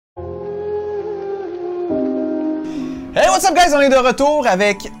Hey, what's up guys? On est de retour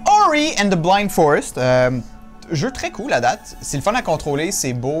avec Ori and the Blind Forest. Jeu très cool à date. C'est le fun à contrôler,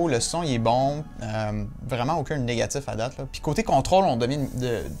 c'est beau, le son il est bon. Vraiment aucun négatif à date. Là. Puis côté contrôle,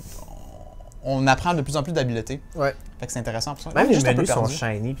 on apprend de plus en plus d'habileté. Ouais. Fait que c'est intéressant. Même les menus sont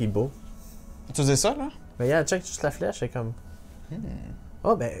shiny pis beaux. Tu faisais ça là? Mais regarde, check juste la flèche, c'est comme...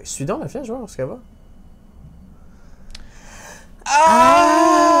 Oh ben, suis donc la flèche, voir où est-ce qu'elle va.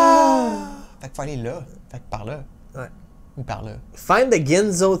 Fait que faut aller là. Fait que par là. Ouais. Ou par là. Find the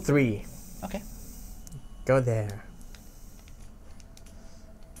Ginzo 3. Ok. Go there.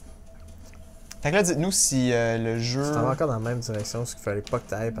 Fait que là, dites-nous si le jeu... Tu t'en vas encore dans la même direction, ce qu'il fallait pas que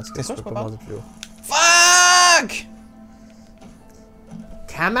t'ailles parce que tu peux pas monter plus haut. Fuck!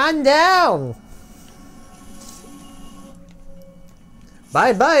 Come on down!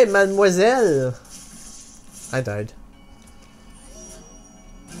 Bye bye, mademoiselle! I died.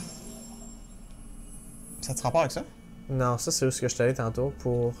 Ça te rapport avec ça? Non, ça c'est où ce que je suis allé tantôt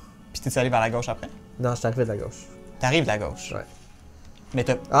pour... Puis t'es allé vers la gauche après? Non, je suis arrivé de la gauche. T'arrives de la gauche? Ouais. Mais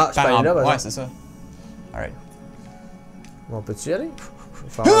t'as... Ah, je peux aller là, ouais, c'est ça. Alright. Bon, peux-tu y aller?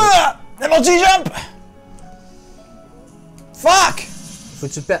 Ah! Mon G-jump! Fuck! Faut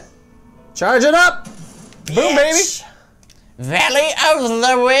que tu le pètes. Charge it up! Boom, baby! Valley of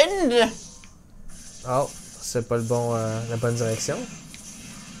the Wind! Oh, c'est pas le bon, la bonne direction.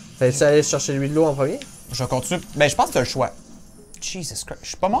 Fallait-tu aller chercher lui de l'eau en premier? Je continue. Ben, je pense que t'as le choix. Jesus Christ, je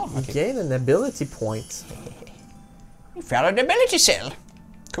suis pas mort. Okay. Gain an ability point. You found an ability cell.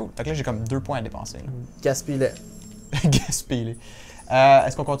 Cool. Fait que là, j'ai comme 2 points à dépenser. Gaspille-les. Gaspillé.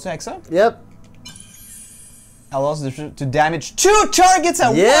 Est-ce qu'on continue avec ça? Yep. Allows to damage 2 targets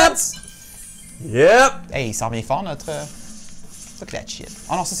at once! Yep! Hey, il s'en vient fort notre... Look at that shit.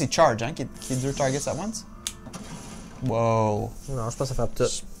 Oh non, ça c'est charge, hein, qui est 2 targets at once. Wow. Non, je pense que ça fait tout.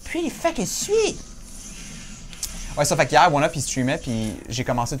 Pretty fucking sweet! Ouais, ça fait qu'hier, One Up il streamait, puis j'ai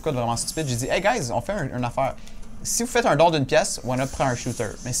commencé de quoi de vraiment stupide. J'ai dit, hey guys, on fait une affaire. Si vous faites un don d'une pièce, One Up prend un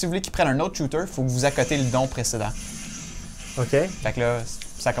shooter. Mais si vous voulez qu'il prenne un autre shooter, il faut que vous accotez le don précédent. Ok. Fait que là,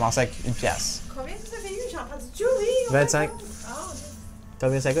 ça a commencé avec une pièce. Combien vous avez eu? J'ai entendu Julie! 25. Ah,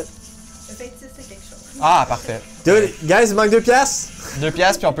 Combien ça coûte? 26 c'est quelque chose. Ah, parfait. Dude, guys, il manque 2 piastres! 2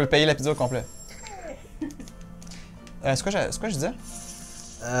 pièces, puis on peut payer la pizza au complet. C'est quoi je disais?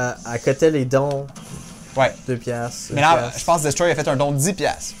 À côté les dons. Ouais. 2 piastres. Mais là, je pense que Destroy a fait un don de 10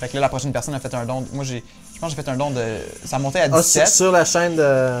 pièces. Fait que là, la prochaine personne a fait un don. Moi, je pense que j'ai fait un don de. Ça a monté à 17. Ah, sur la chaîne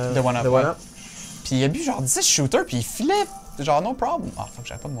de One Up. Ouais. Puis il a bu genre 10 shooters, puis il filait. Genre, no problem. Ah, faut que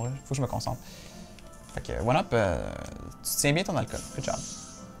j'arrête pas de mourir. Faut que je me concentre. Fait que One Up, tu tiens bien ton alcool. Good job.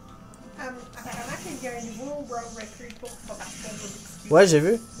 Apparemment qu'il y a un nouveau World Record pour pas partir de l'excuse. Ouais, j'ai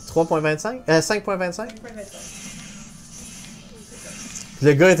vu. 3.25? 5.25?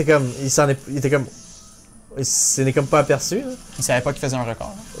 Le gars était comme. Il était comme. Il s'en est comme pas aperçu. Là. Il savait pas qu'il faisait un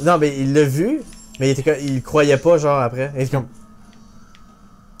record. Hein. Non, mais il l'a vu, mais il croyait pas, genre après. Il était comme.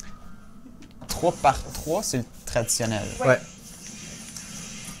 3 par 3, c'est le traditionnel. Ouais.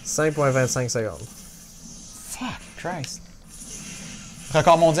 5.25 secondes. Fuck Christ.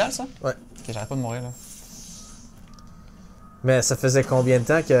 Record mondial, ça? Ouais. Ok, j'arrête pas de mourir là. Mais ça faisait combien de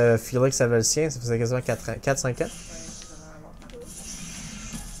temps que Felix avait le sien? Ça faisait quasiment 4-5 ans?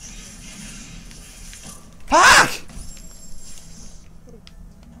 Fuck!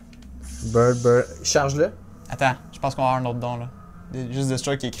 Bird. Charge-le. Attends, je pense qu'on va avoir un autre don là. Juste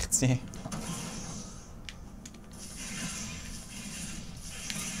Destroy qui est chrétien.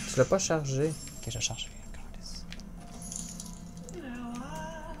 Tu l'as pas chargé. Ok, je charge.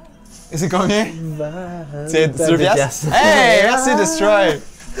 Et c'est combien? C'est 2 piastres. Hey, merci Destroy!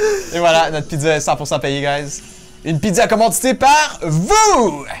 Et voilà, notre pizza est 100% payée, guys. Une pizza commanditée par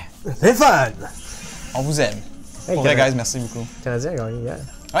vous! C'est fun! On vous aime. Hey, Pour vrai, guys, merci beaucoup. Canadien a gagné hier.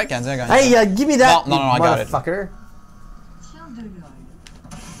 Ouais, Canadien a gagné. Hey, give me that! Non, I got it. Motherfucker.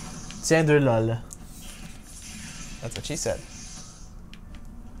 Tiens 2 lol. That's what she said.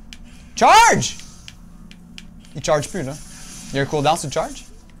 Charge! Il charge plus, là. Il y a un cooldown sur le charge?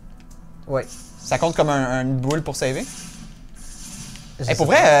 Ouais. Ça compte comme une boule pour saver? Hey, pour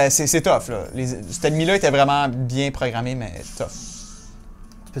vrai, c'est tough, là. Cet ennemi-là était vraiment bien programmé, mais tough.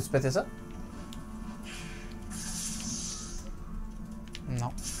 Tu peux-tu péter ça?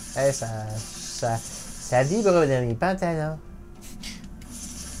 Non. Hey, ça vibre dans mes pantalons.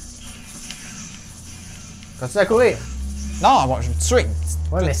 Continue à courir. Non, bon, je me tue.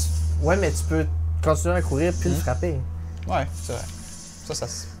 Ouais, mais tu peux continuer à courir puis le frapper. Ouais, c'est vrai. Ça.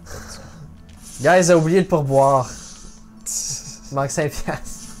 Guys, a oublié le pourboire. Il manque 5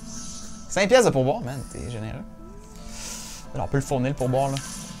 piastres. 5 pièces de pourboire, man, t'es généreux. Alors, on peut le fournir le pourboire, là.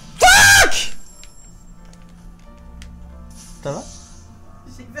 Fuck! Ça va?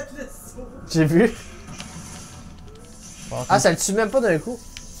 J'ai fait le saut. J'ai vu. Bon, Ah, ça le tue même pas d'un coup.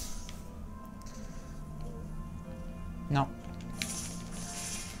 Non.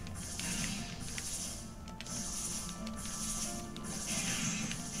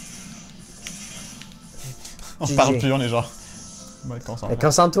 On GG. parle plus, on est genre. Bon, concentre-toi. Mais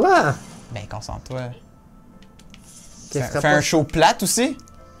concentre-toi! Ben, concentre-toi. Qu'est-ce Fais un show plate aussi?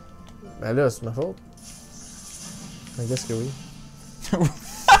 Ben là, c'est ma faute. I guess que oui.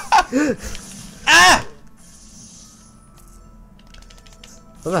 Ah!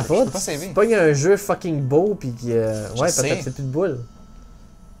 C'est pas ma faute. peux pas saver. C'est pas qu'il y a un jeu fucking beau pis que. Je Ouais, sais. peut-être c'est plus de boules.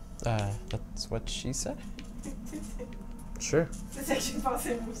 That's what she said. Sure. C'est ça que j'ai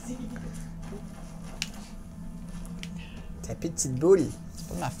pensé moi aussi. T'as plus de petites boules. C'est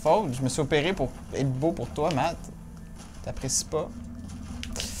pas de ma faute. Je me suis opéré pour être beau pour toi, Matt. T'apprécies pas?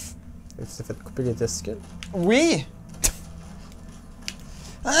 Tu t'es fait couper les testicules. Oui!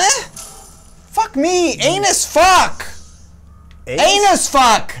 Hein? Fuck me! Anus fuck! Anus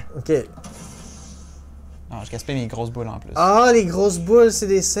fuck! Ok. Non, je gaspille mes grosses boules en plus. Ah, les grosses boules, c'est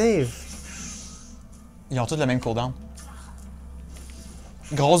des saves. Ils ont tous le même cooldown.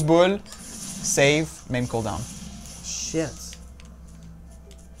 Grosse boule, save, même cooldown. Shit.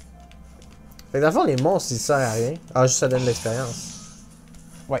 Fait que dans le fond, les monstres, ils servent à rien. Ah, juste ça donne de l'expérience.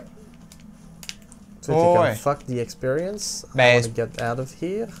 Ouais. Tu sais, t'es Oh, comme ouais. fuck the experience. Ben, I wanna get out of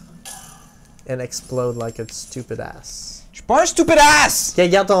here. And explode like a stupid ass. Je suis pas un stupid ass! Ok,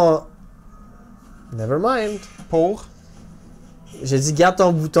 garde ton. Never mind. Pour. J'ai dit garde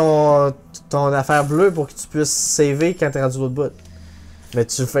ton bouton. Ton affaire bleue pour que tu puisses saver quand t'es rendu l'autre bout. Mais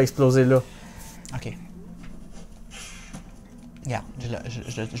tu le fais exploser là. Ok. Regarde,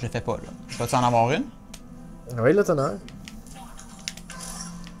 je le fais pas là. Vas-tu en avoir une? Ah oui, là t'en as un.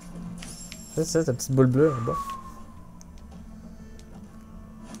 C'est ça, ta petite boule bleue en bas.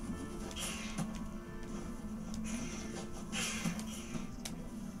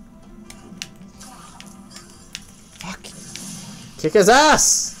 Fuck. Quelques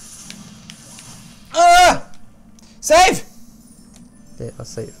as! Ah! Save! Ok, ah,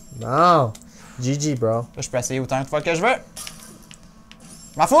 save. Non! GG, bro. Là, je peux essayer autant de fois que je veux.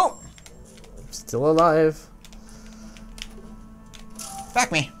 M'en fous! Still alive.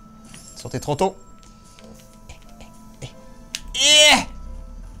 Fuck me. Sauté trop tôt. Eh!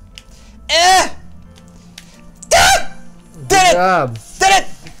 Eh! Good job! Did it!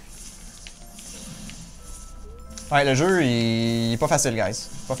 Ouais, le jeu, il est pas facile, guys.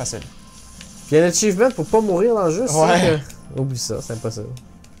 Pas facile. Puis il y a un achievement pour pas mourir dans le jeu, c'est Ouais. ça que... Oublie ça, c'est impossible.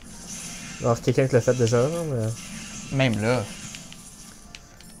 Alors, quelqu'un qui l'a fait déjà, mais... Même là.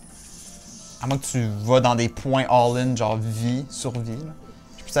 À moins que tu vas dans des points all-in, genre vie, survie. Là.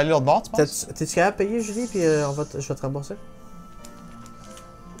 Je peux aller l'autre bord, tu penses? T'es-tu capable de payer, Julie, puis je vais te rembourser?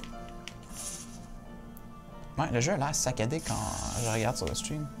 Ouais, le jeu a l'air saccadé quand je regarde sur le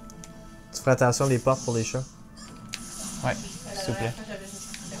stream. Tu feras attention les portes pour les chats. Ouais, s'il vous plaît.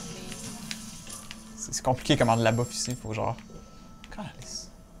 C'est compliqué comment de la bouffe ici, faut genre... Calice.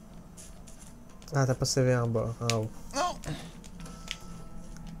 Ah, t'as pas CV en bas, en haut. Non!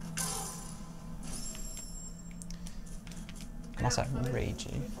 Comment ça rager?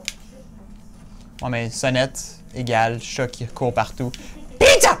 Ouais, mais sonnette égale chat qui court partout.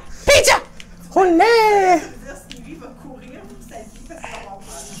 Pizza! Pizza! Olé! Je veux dire, si lui va courir toute sa vie parce qu'il va avoir mal.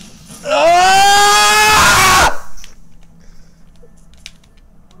 Ah!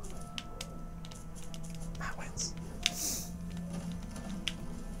 Ah ouais.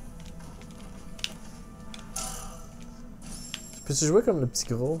 Peux-tu jouer comme le petit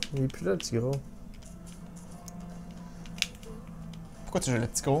gros? Il est plus là, le petit gros. Pourquoi tu joues le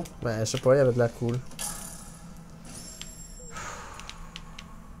petit gros? Ben, je sais pas, il avait de l'air cool.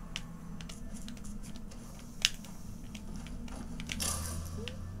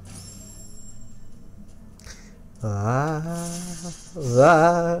 Ah,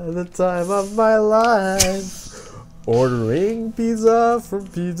 the time of my life, ordering pizza from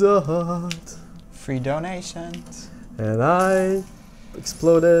Pizza Hut, Free donations. and I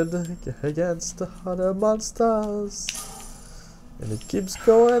exploded against the other monsters, and it keeps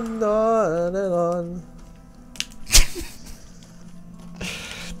going on and on.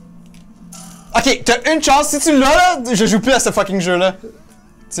 Ok, t'as une chance. Si tu l'as, là, je joue plus à ce fucking jeu-là.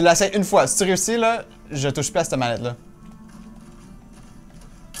 Tu l'essayes une fois. Si tu réussis, là, je touche plus à cette manette-là.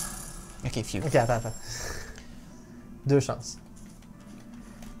 Ok, few. Ok, attends. 2 chances.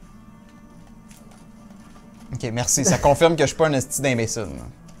 Ok, merci. Ça confirme que je suis pas un esti d'imbécile.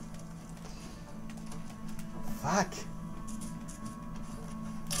 là. Fuck.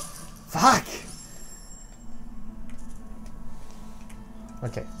 Fuck.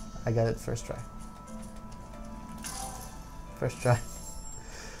 Okay, I got it first try. First try.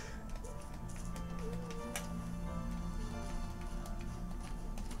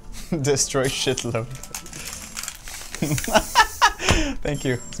 Destroy shitload. Thank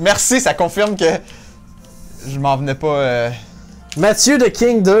you. Merci, ça confirme que je m'en venais pas. Mathieu de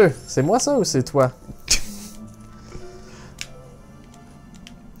King 2. C'est moi ça ou c'est toi?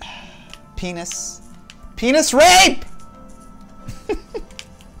 Penis. Penis rape!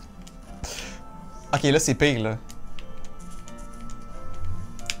 Ok, là c'est pire là.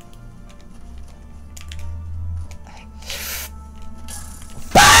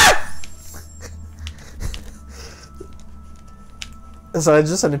 Ça va être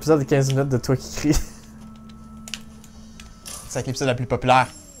juste un épisode de 15 minutes de toi qui crie. C'est l'épisode la plus populaire.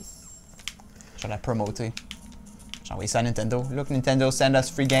 Je vais la promoter. J'ai envoyé ça à Nintendo. Look, Nintendo, send us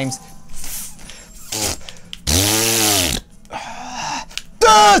free games.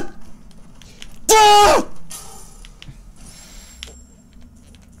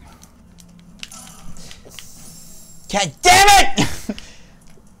 God damn it!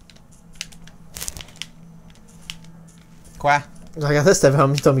 Quoi? Je regardais si t'avais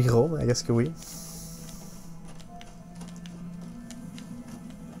remis ton micro, mais qu'est-ce que oui.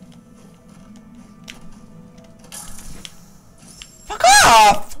 Fuck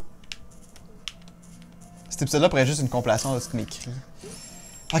off! Cet épisode-là pourrait être juste une compilation de ce que mes cris.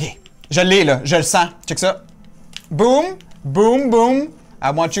 Ok, je l'ai là, je le sens. Check ça. Boom, boom, boom.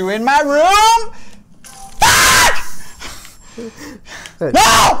 I want you in my room. Fuck! No!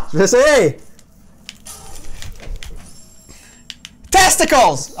 Je vais essayer!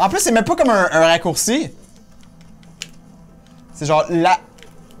 Testicles! En plus, c'est même pas comme un raccourci. C'est genre la...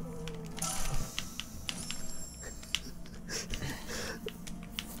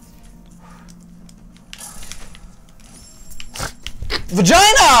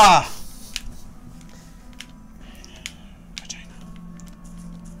 Vagina!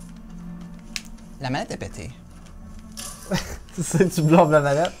 La manette est pétée. Tu sais, tu blâmes la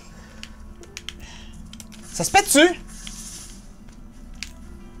manette. Ça se pète-tu?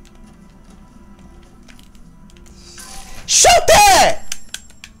 Shoot it!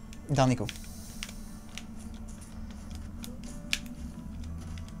 Dernier coup.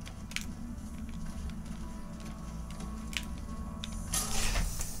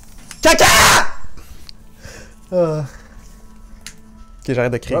 Caca! Ok,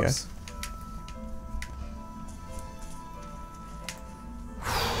 j'arrête de crier. Oups.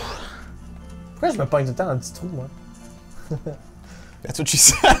 Pourquoi je me pogne tout le temps dans le petit trou, moi? That's what you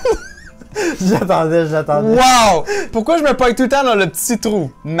said. J'attendais. Wow! Pourquoi je me pogne tout le temps dans le petit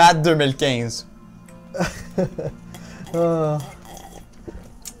trou? Math 2015. Oh.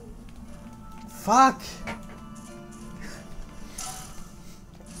 Fuck!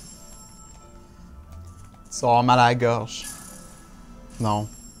 Tu vas avoir mal à la gorge. Non.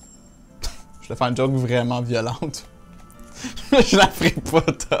 Je vais faire une joke vraiment violente. Je la ferai pas,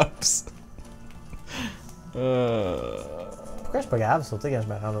 Tops. Pourquoi je suis pas capable de sauter quand je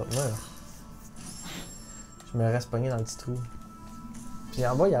me rends l'autre mur? Je me reste pogné dans le petit trou. Puis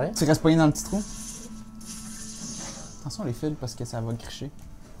en bas, y'a rien. Tu restes pogné dans le petit trou? Attention les fils parce que ça va gricher.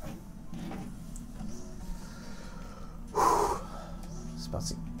 C'est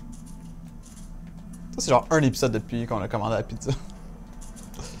parti. Ça, c'est genre un épisode depuis qu'on a commandé la pizza.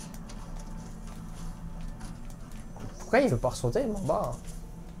 Pourquoi il veut pas ressauter de mon bord?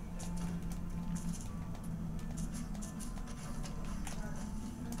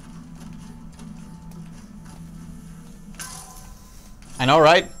 I know,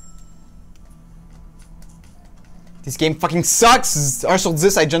 right? This game fucking sucks! 1 sur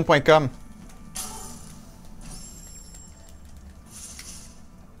 10 à gen.com.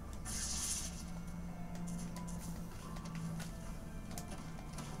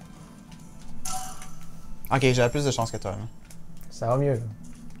 Ok, j'avais plus de chance que toi. Là. Ça va mieux, là.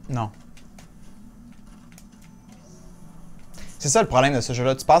 Non. C'est ça le problème de ce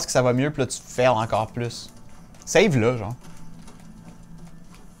jeu-là. Tu penses que ça va mieux, puis là, tu fails encore plus. Save là, genre.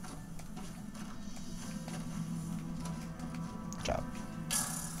 Ciao.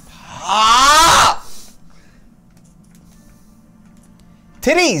 Ah!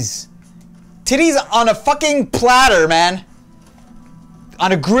 Titties! Titties on a fucking platter, man!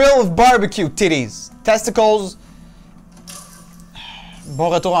 On a grill of barbecue, titties. Testicles. Bon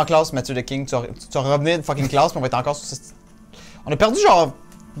retour en classe, Mathieu de King. Tu vas revenir de fucking classe, puis on va être encore sur ce... On a perdu genre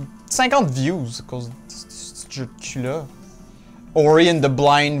 50 views à cause de ce jeu de cul-là. Ori and the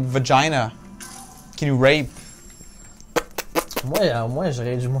Blind Vagina. Qui nous rape. Moi, au moins, je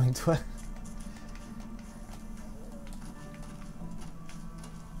rage moins que toi.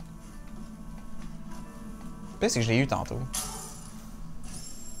 pire, c'est que je l'ai eu tantôt.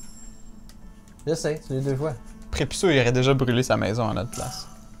 Je sais, tu l'as eu 2 fois. Prépuceau, il aurait déjà brûlé sa maison à notre place.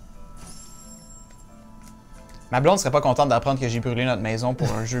 Ma blonde serait pas contente d'apprendre que j'ai brûlé notre maison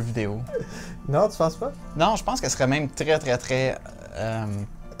pour un jeu vidéo. Non, tu penses pas? Non, je pense qu'elle serait même très...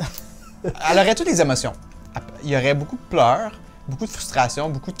 Elle aurait toutes les émotions. Il y aurait beaucoup de pleurs, beaucoup de frustration,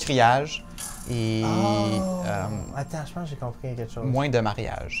 beaucoup de criage et Attends, je pense que j'ai compris quelque chose. moins de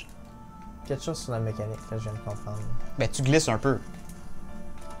mariage. Quelque chose sur la mécanique que je viens de comprendre. Ben, tu glisses un peu.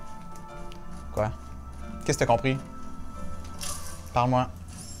 Quoi? Qu'est-ce que t'as compris? Parle-moi.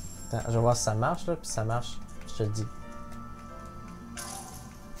 Attends, je vais voir si ça marche, là, puis si ça marche, je te le dis.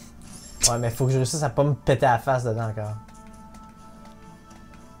 Ouais, mais faut que je réussisse à pas me péter la face dedans encore.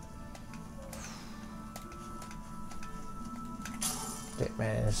 Ok,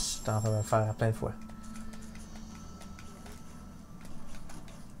 mais je suis en train de le faire plein de fois.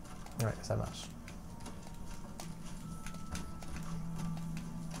 Ouais, ça marche.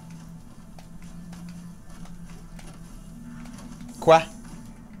 Quoi?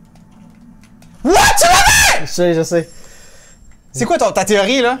 What? Tu l'avais? Je sais. C'est quoi ta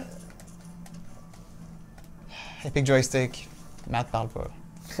théorie, là? Epic Joystick. Matt parle pas.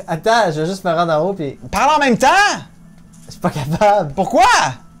 Attends, je vais juste me rendre en haut pis... Parle en même temps! Je suis pas capable. Pourquoi?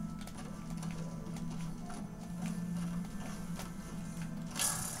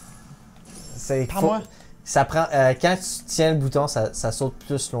 C'est... Parle-moi. Ça prend... quand tu tiens le bouton, ça saute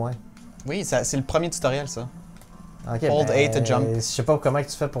plus loin. Oui, c'est le premier tutoriel, ça. Ok, Hold A to jump. Je sais pas comment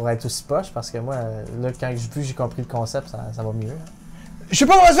tu fais pour être aussi poche, parce que moi, là, quand j'ai compris le concept, ça va mieux. Je sais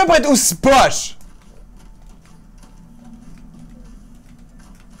pas comment ça fait pour être aussi poche!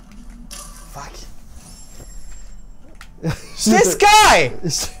 Fuck. This guy!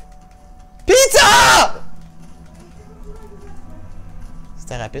 Pizza!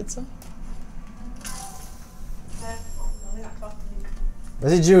 C'était rapide, ça? On est la porte.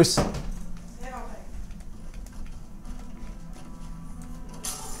 Vas-y, Juice.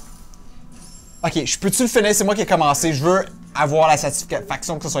 Ok, je peux-tu le finir? C'est moi qui ai commencé. Je veux avoir la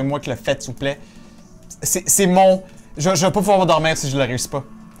satisfaction que ce soit moi qui le fait, s'il vous plaît. C'est mon... Je vais pas pouvoir dormir si je le réussis pas.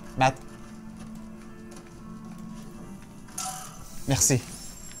 Matt. Merci.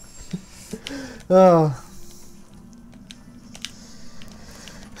 Oh.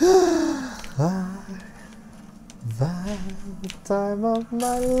 The time of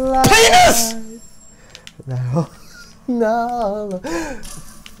my life. Penis! No. No.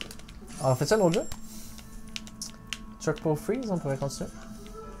 On fait ça un autre jeu? Chuck pour freeze, on pourrait continuer.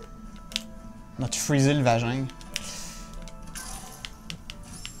 On a-tu freezé le vagin?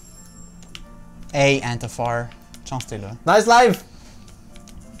 Hey, Antiphar. Chance t'es là. Nice live!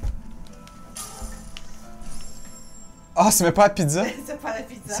 Ah, c'est même pas la pizza? C'est pas la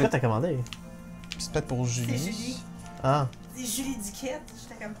pizza. C'est quoi t'as commandé? C'est peut-être pour Julie. C'est Julie. Ah. C'est Julie Duquette.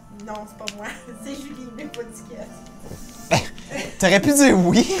 J'étais comme, non, c'est pas moi. C'est Julie, mais pas Duquette. T'aurais pu dire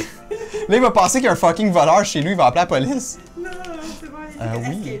oui. Là, il va penser qu'il y a un fucking voleur chez lui, il va appeler la police. Non, c'est bon. Oui. Est-ce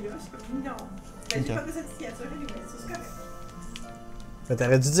qu'elle est là? Je suis comme, non. Ben, j'ai Ok. pas de cette signature, mais c'est correct. Mais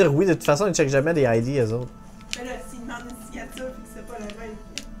t'aurais dû dire oui, de toute façon, ils checkent jamais des ID, eux autres. Mais là, s'il demande une signature et que c'est pas le même,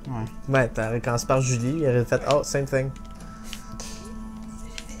 Ouais. Ouais, t'aurais commencé par Julie, il aurait fait oh, same thing.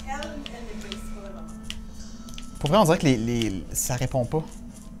 j'ai dit elle ne réussit pas vraiment. Pour vrai, on dirait que ça répond pas.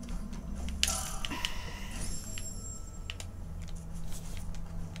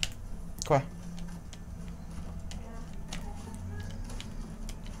 Quoi?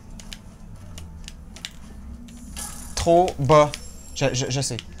 Trop bas. Je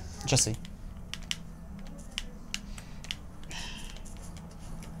sais. Je sais.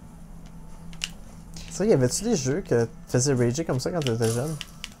 C'est vrai, y avait-tu des jeux que tu faisais rager comme ça quand t'étais jeune?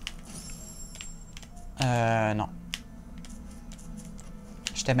 Non.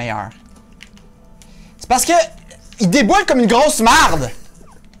 J'étais meilleur. C'est parce que il déboule comme une grosse marde.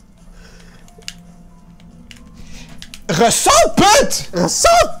 Ressort, pute!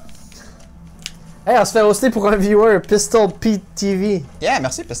 Ressort! Hey, on se fait hoster pour un viewer, Pistol Pete TV. Yeah,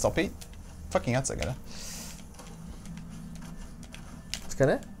 merci, Pistol Pete. Fucking hot, ce gars-là. Tu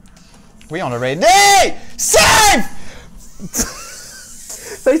connais? Oui, on l'a raid. Hey! Save!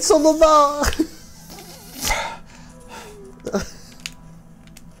 Fais sur le bord!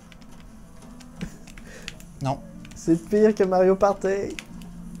 Non. C'est pire que Mario Party.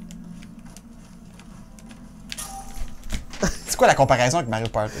 C'est quoi la comparaison avec Mario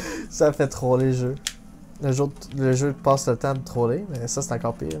Party? Ça fait troller le jeu. Le jeu passe le temps de troller, mais ça c'est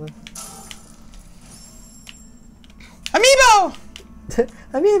encore pire. Là. Amiibo!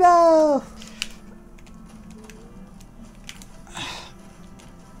 Amiibo!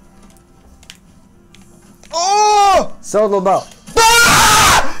 Oh! Sors de l'autre bord.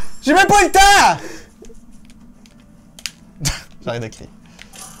 Ah! J'ai même pas eu le temps! J'arrête de crier.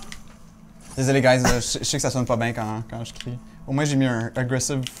 Désolé, guys, je sais que ça sonne pas bien quand je crie. Au moins, j'ai mis un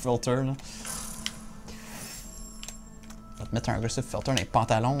aggressive filter. Là. Je vais te mettre un aggressive filter dans les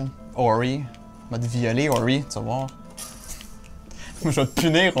pantalons. Ori. Je vais te violer, Ori, tu vas voir. Moi, je vais te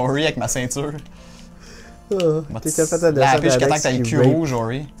punir, Ori, avec ma ceinture. Oh, Je vais quelqu'un fait un te dessin laver jusqu'à temps que d'Alex t'as le qui cul rape. rouge,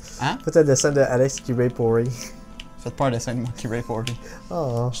 Ori. Hein? Faites un dessin de Alex qui rape Ori. Faites pas un dessin de moi qui rape Ori.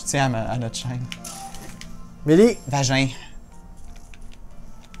 Oh. Je tiens à notre chaîne. Mélie! Vagin.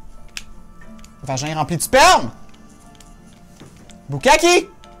 Vagin rempli de sperme! Bukaki!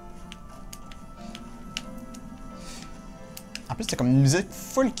 En plus, c'était comme une musique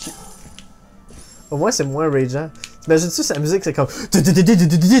full qui... Au moins, c'est moins rageant. T'imagines-tu, sa musique, c'est comme.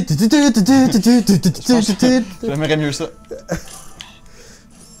 J'aimerais mieux ça.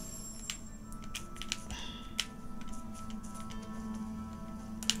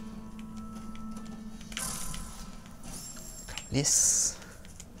 Lisse.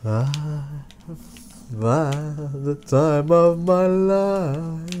 By the time of my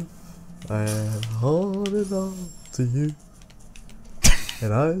life, I am holding on to you.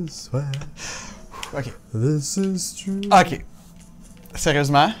 And I swear, Ok. this is true. Ok.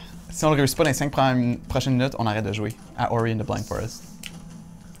 Sérieusement, si on le réussit pas dans les 5 prochaines minutes, on arrête de jouer à Ori and the Blind Forest.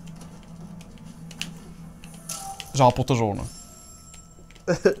 Genre pour toujours, là.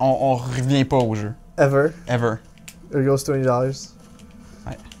 On revient pas au jeu. Ever. Ever. Here goes $20.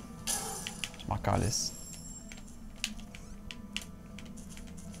 Ouais. Je m'en calisse.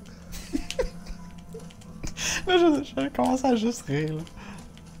 Là, je commence à juste rire, là.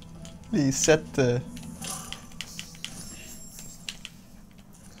 Les 7...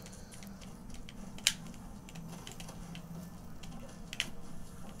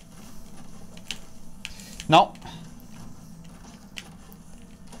 Non.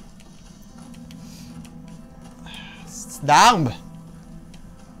 C'est d'arbre.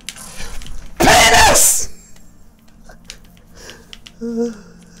 Pénis! Oh my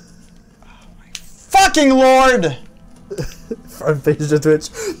fucking lord! Front page de Twitch.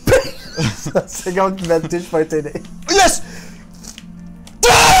 30 secondes qui va te toucher pour t'aider. Yes!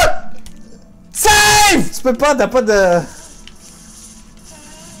 Ah! Save! Tu peux pas, t'as pas de.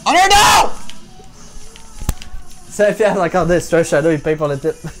 On est down! 5 piastres encore Destroy Shadow, il paye pour le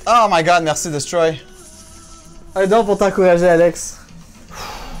tip. Oh my god, merci Destroy. Un don pour t'encourager, Alex.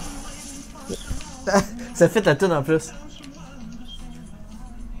 Ça fait ta tune en plus.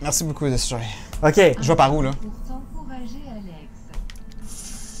 Merci beaucoup Destroy. Ok, Je vais par où là? Pour t'encourager, Alex.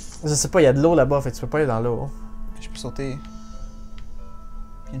 je sais pas, il y a de l'eau là-bas, fait que tu peux pas aller dans l'eau. Je peux sauter.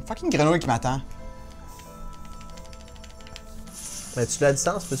 Il y a une fucking grenouille qui m'attend. Mais tu l'as à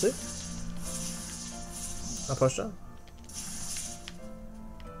distance, peux-tu? Approche-toi.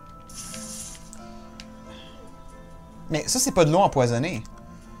 Mais ça, c'est pas de l'eau empoisonnée.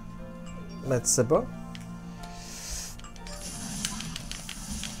 Mais tu sais pas.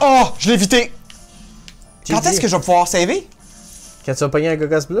 Oh! Je l'ai évité! Quand GG. est-ce que je vais pouvoir saver? Quand tu vas pogner un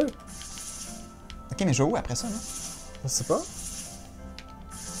gogos bleu? Ok, mais je vais où après ça, là? Je sais pas.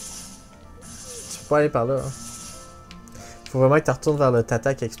 Tu peux pas aller par là. Hein. Faut vraiment que tu retournes vers le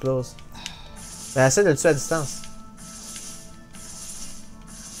tata qui explose. Mais essaie de le tuer à distance.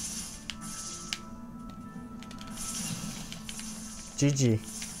 GG.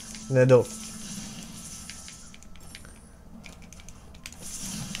 Il y en a d'autres.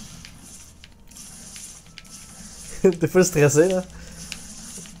 T'es full stressé là.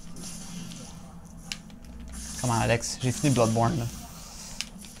 Comment, Alex? J'ai fini Bloodborne, là.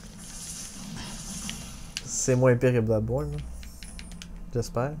 C'est moins pire que Bloodborne. Là.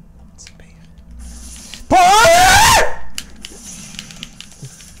 J'espère. C'est pire. Pas-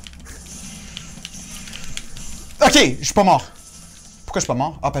 Ok, je suis pas mort. Pourquoi je suis pas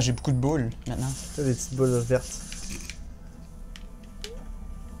mort? Ah, parce que j'ai beaucoup de boules, maintenant. T'as des petites boules vertes.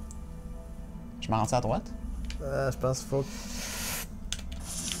 Je m'en rends à droite? Je pense qu'il faut.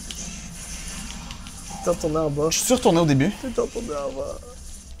 T'es retourné en bas. Je suis retourné au début. T'es retourné en bas.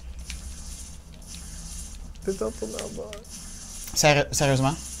 T'es retourné en bas.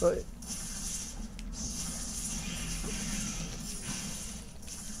 Sérieusement? Oui.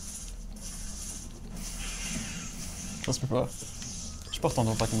 Ça se peut pas. Je suis pas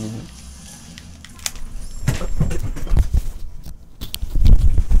retourné au fucking début.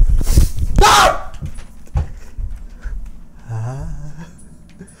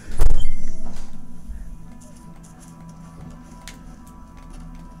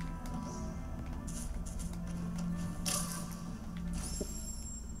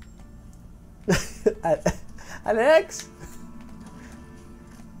 Ah! Alex?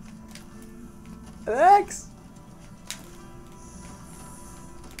 Alex?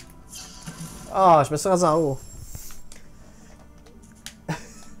 Ah, je me suis rendu en haut.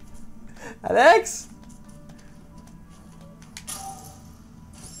 Alex?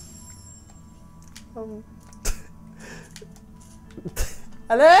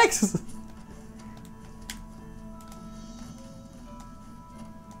 Alex?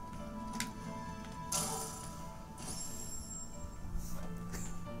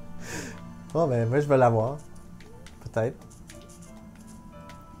 Bon, ben, moi, je vais l'avoir. Peut-être.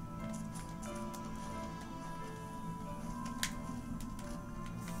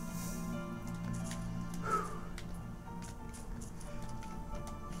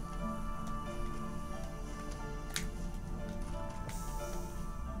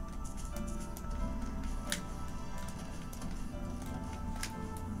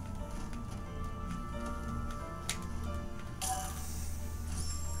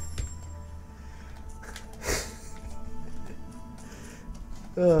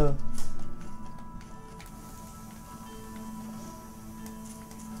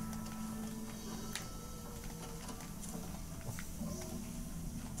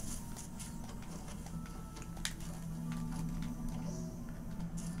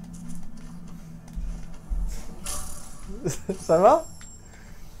 Ça va?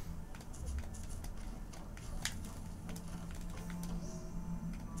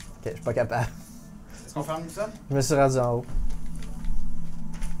 Ok, je suis pas capable. Est-ce qu'on ferme ça? Je me suis rendu en haut.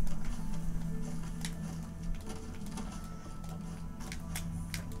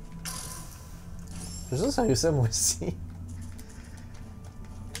 Je veux juste réussir moi aussi.